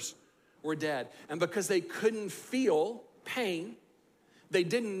nerves were dead. And because they couldn't feel pain, they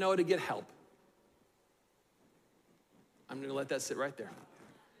didn't know to get help. I'm going to let that sit right there.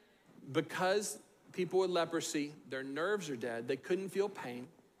 Because people with leprosy, their nerves are dead, they couldn't feel pain,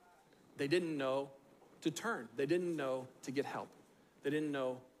 they didn't know to turn. They didn't know to get help. They didn't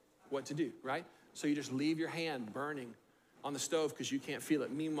know what to do, right? So you just leave your hand burning on the stove because you can't feel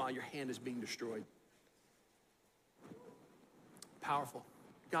it. Meanwhile, your hand is being destroyed. Powerful.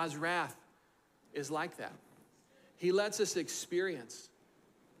 God's wrath is like that. He lets us experience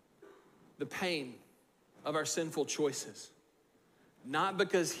the pain of our sinful choices. Not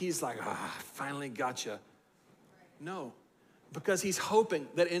because he's like, finally got you. No, because he's hoping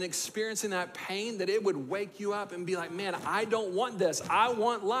that in experiencing that pain, that it would wake you up and be like, man, I don't want this. I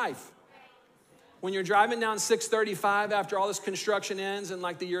want life. When you're driving down 635 after all this construction ends in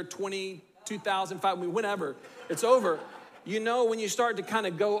like the year 2005, whenever it's over, you know when you start to kind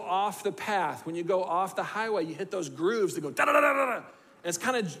of go off the path, when you go off the highway, you hit those grooves that go da-da-da-da-da. And it's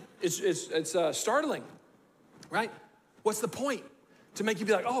kind of, it's startling, right? What's the point? To make you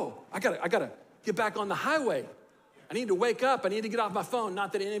be like, oh, I gotta get back on the highway. I need to wake up. I need to get off my phone.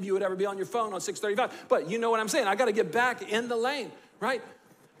 Not that any of you would ever be on your phone on 635, but you know what I'm saying. I gotta get back in the lane, right?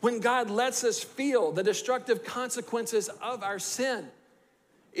 When God lets us feel the destructive consequences of our sin,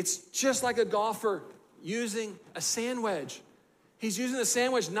 it's just like a golfer using a sand wedge. He's using the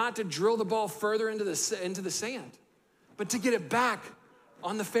sand wedge not to drill the ball further into the sand, but to get it back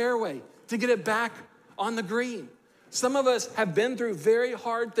on the fairway, to get it back on the green. Some of us have been through very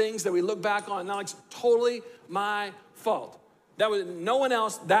hard things that we look back on, now it's totally my fault. That was no one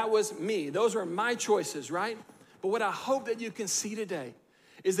else, that was me. Those were my choices, right? But what I hope that you can see today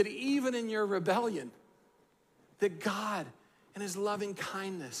is that even in your rebellion, that God and his loving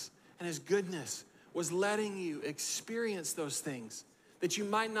kindness and his goodness was letting you experience those things, that you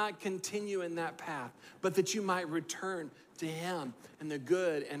might not continue in that path, but that you might return to him and the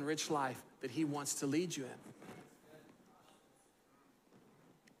good and rich life that he wants to lead you in.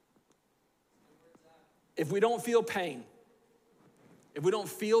 If we don't feel pain, if we don't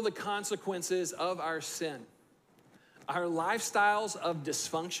feel the consequences of our sin, our lifestyles of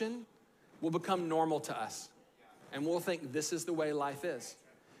dysfunction will become normal to us. And we'll think this is the way life is.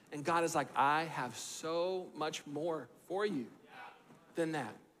 And God is like, I have so much more for you than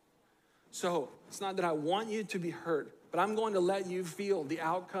that. So it's not that I want you to be hurt, but I'm going to let you feel the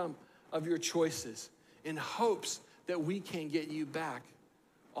outcome of your choices in hopes that we can get you back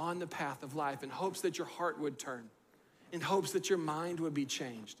on the path of life, in hopes that your heart would turn, in hopes that your mind would be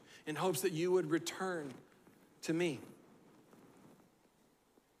changed, in hopes that you would return to me.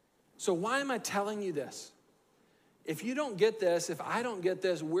 So why am I telling you this? If you don't get this, if I don't get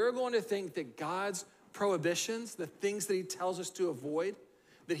this, we're going to think that God's prohibitions, the things that he tells us to avoid,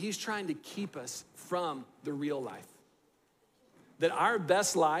 that he's trying to keep us from the real life. That our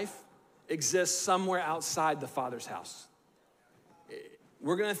best life exists somewhere outside the Father's house.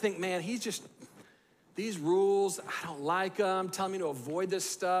 We're going to think, man, he's just, these rules, I don't like them, telling me to avoid this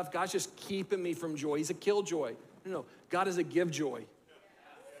stuff. God's just keeping me from joy. He's a killjoy. No, God is a give joy.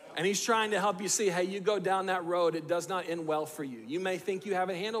 And he's trying to help you see, hey, you go down that road, it does not end well for you. You may think you have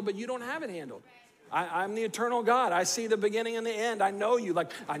it handled, but you don't have it handled. I'm the eternal God. I see the beginning and the end. I know you.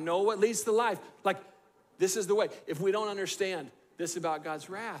 Like, I know what leads to life. Like, this is the way. If we don't understand this about God's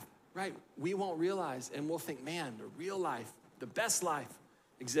wrath, right, we won't realize, and we'll think, man, the real life, the best life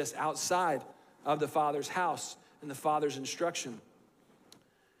exists outside of the Father's house and the Father's instruction.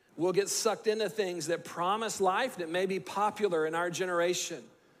 We'll get sucked into things that promise life that may be popular in our generation,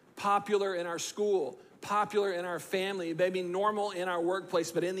 popular in our school, popular in our family, maybe normal in our workplace,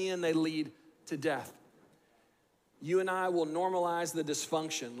 but in the end they lead to death. You and I will normalize the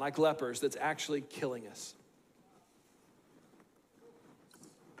dysfunction like lepers that's actually killing us.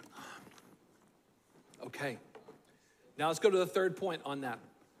 Okay, now let's go to the third point on that,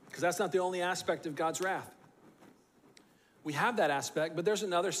 because that's not the only aspect of God's wrath. We have that aspect, but there's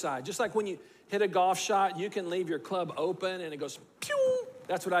another side. Just like when you hit a golf shot, you can leave your club open and it goes pew.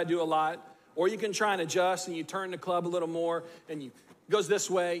 That's what I do a lot. Or you can try and adjust and you turn the club a little more and it goes this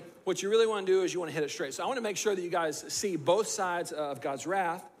way. What you really want to do is you want to hit it straight. So I want to make sure that you guys see both sides of God's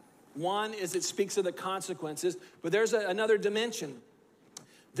wrath. One is it speaks of the consequences, but there's another dimension.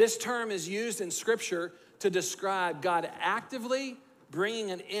 This term is used in Scripture to describe God actively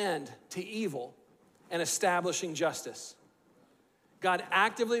bringing an end to evil and establishing justice. God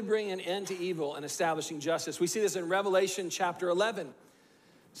actively bringing an end to evil and establishing justice. We see this in Revelation chapter 11. It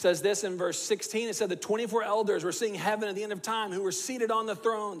says this in verse 16. It said the 24 elders were seeing heaven at the end of time, who were seated on the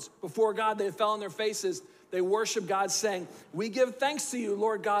thrones before God. They fell on their faces. They worshiped God, saying, we give thanks to you,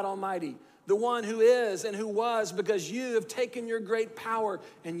 Lord God Almighty, the one who is and who was, because you have taken your great power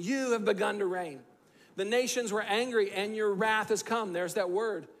and you have begun to reign. The nations were angry and your wrath has come. There's that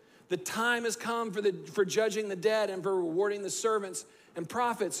word. The time has come for judging the dead and for rewarding the servants and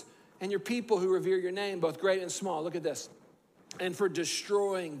prophets and your people who revere your name, both great and small. Look at this. And for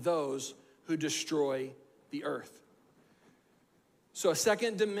destroying those who destroy the earth. So a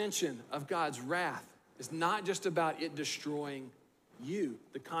second dimension of God's wrath is not just about it destroying you,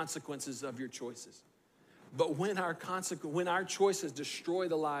 the consequences of your choices, but when our choices destroy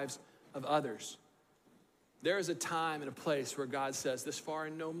the lives of others. There is a time and a place where God says, this far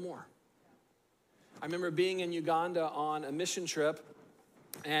and no more. I remember being in Uganda on a mission trip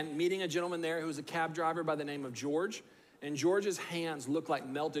and meeting a gentleman there who was a cab driver by the name of George. And George's hands looked like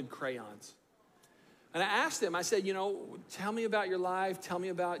melted crayons. And I asked him, I said, tell me about your life. Tell me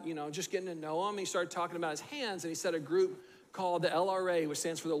about, just getting to know him. And he started talking about his hands. And he said a group called the LRA, which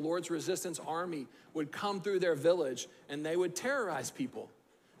stands for the Lord's Resistance Army, would come through their village and they would terrorize people.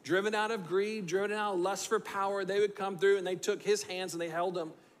 Driven out of greed, driven out of lust for power, they would come through and they took his hands and they held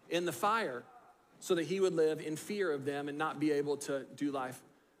them in the fire so that he would live in fear of them and not be able to do life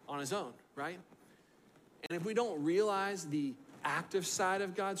on his own, right? And if we don't realize the active side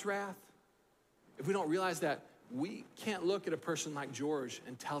of God's wrath, if we don't realize that, we can't look at a person like George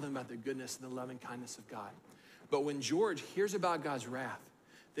and tell them about the goodness and the loving kindness of God. But when George hears about God's wrath,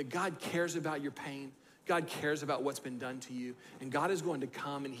 that God cares about your pain, God cares about what's been done to you, and God is going to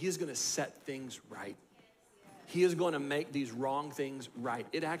come and he is going to set things right. He is going to make these wrong things right.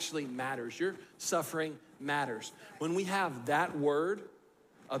 It actually matters. Your suffering matters. When we have that word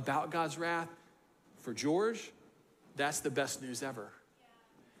about God's wrath for George, that's the best news ever.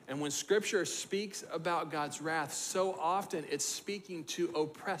 And when scripture speaks about God's wrath, so often it's speaking to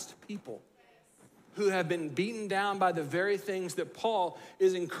oppressed people who have been beaten down by the very things that Paul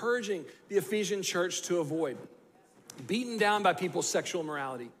is encouraging the Ephesian church to avoid. Beaten down by people's sexual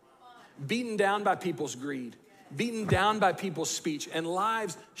morality, beaten down by people's greed, beaten down by people's speech, and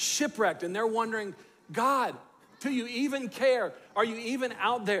lives shipwrecked. And they're wondering, God, do you even care? Are you even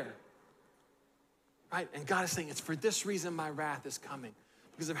out there? Right? And God is saying, it's for this reason my wrath is coming.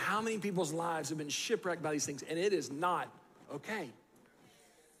 Because of how many people's lives have been shipwrecked by these things, and it is not okay.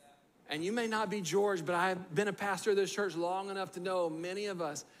 And you may not be George, but I've been a pastor of this church long enough to know many of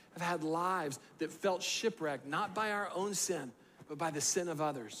us have had lives that felt shipwrecked, not by our own sin, but by the sin of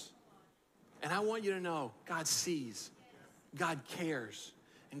others. And I want you to know, God sees, God cares,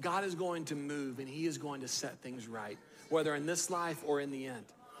 and God is going to move, and he is going to set things right, whether in this life or in the end.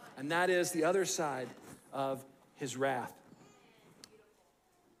 And that is the other side of his wrath.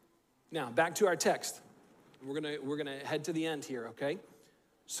 Now, back to our text. We're gonna head to the end here, okay?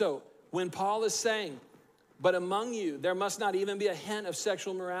 So, when Paul is saying, but among you, there must not even be a hint of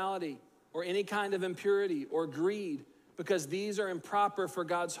sexual morality or any kind of impurity or greed, because these are improper for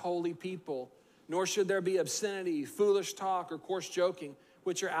God's holy people. Nor should there be obscenity, foolish talk, or coarse joking,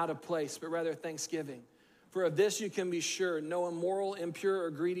 which are out of place, but rather thanksgiving. For of this you can be sure, no immoral, impure, or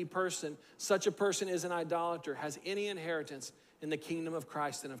greedy person, such a person is an idolater, has any inheritance in the kingdom of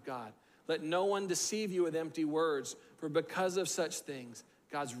Christ and of God. Let no one deceive you with empty words, for because of such things,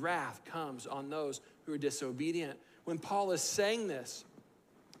 God's wrath comes on those who are disobedient. When Paul is saying this,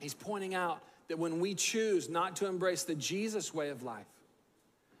 he's pointing out that when we choose not to embrace the Jesus way of life,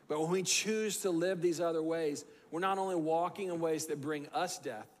 but when we choose to live these other ways, we're not only walking in ways that bring us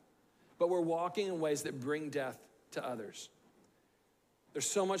death, but we're walking in ways that bring death to others. There's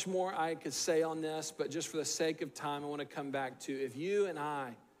so much more I could say on this, but just for the sake of time, I want to come back to, if you and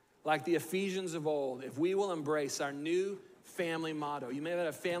I, like the Ephesians of old, if we will embrace our new family motto. You may have had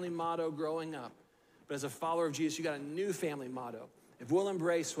a family motto growing up, but as a follower of Jesus, you got a new family motto. If we'll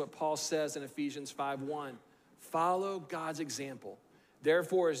embrace what Paul says in Ephesians 5:1, follow God's example.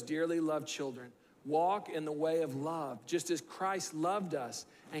 Therefore, as dearly loved children, walk in the way of love, just as Christ loved us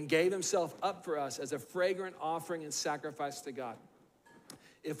and gave himself up for us as a fragrant offering and sacrifice to God.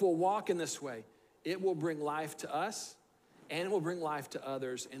 If we'll walk in this way, it will bring life to us and it will bring life to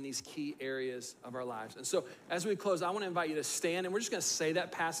others in these key areas of our lives. And so as we close, I want to invite you to stand, and we're just going to say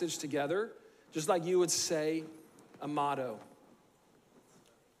that passage together, just like you would say a motto.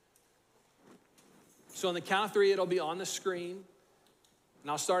 So on the count of 3, it'll be on the screen. And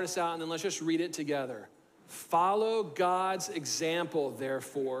I'll start us out, and then let's just read it together. Follow God's example,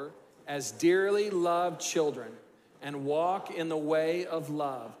 therefore, as dearly loved children, and walk in the way of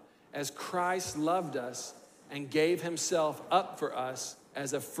love, as Christ loved us and gave himself up for us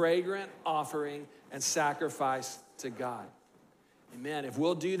as a fragrant offering and sacrifice to God. Amen. If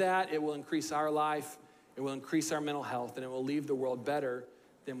we'll do that, it will increase our life, it will increase our mental health, and it will leave the world better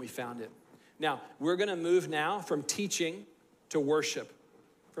than we found it. Now, we're going to move now from teaching to worship.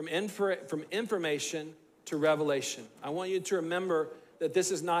 From information to revelation. I want you to remember that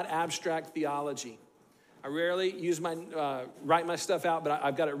this is not abstract theology. I rarely write my stuff out, but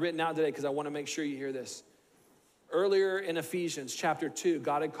I've got it written out today because I want to make sure you hear this. Earlier in Ephesians chapter 2,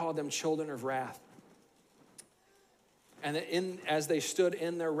 God had called them children of wrath. And as they stood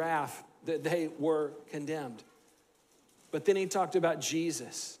in their wrath, that they were condemned. But then he talked about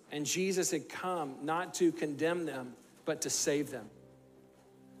Jesus, and Jesus had come not to condemn them, but to save them.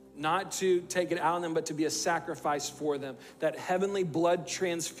 Not to take it out on them, but to be a sacrifice for them. That heavenly blood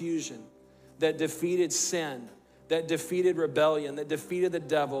transfusion that defeated sin, that defeated rebellion, that defeated the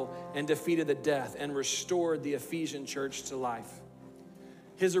devil and defeated the death and restored the Ephesian church to life.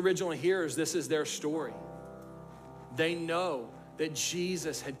 His original hearers, this is their story. They know that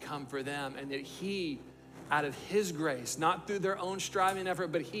Jesus had come for them and that he, out of his grace, not through their own striving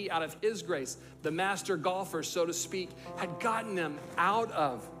effort, but he, out of his grace, the master golfer, so to speak, had gotten them out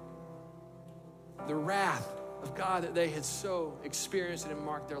of the wrath of God that they had so experienced and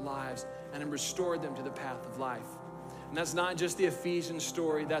marked their lives and had restored them to the path of life. And that's not just the Ephesians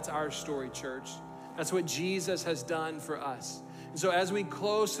story, that's our story, church. That's what Jesus has done for us. And so as we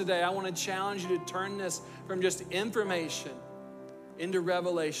close today, I want to challenge you to turn this from just information into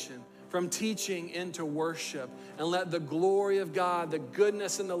revelation, from teaching into worship. And let the glory of God, the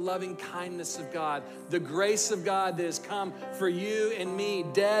goodness and the loving kindness of God, the grace of God that has come for you and me,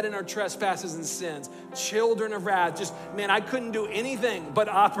 dead in our trespasses and sins, children of wrath. Just, man, I couldn't do anything but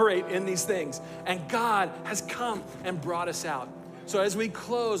operate in these things. And God has come and brought us out. So as we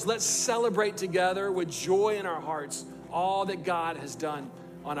close, let's celebrate together with joy in our hearts all that God has done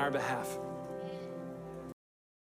on our behalf.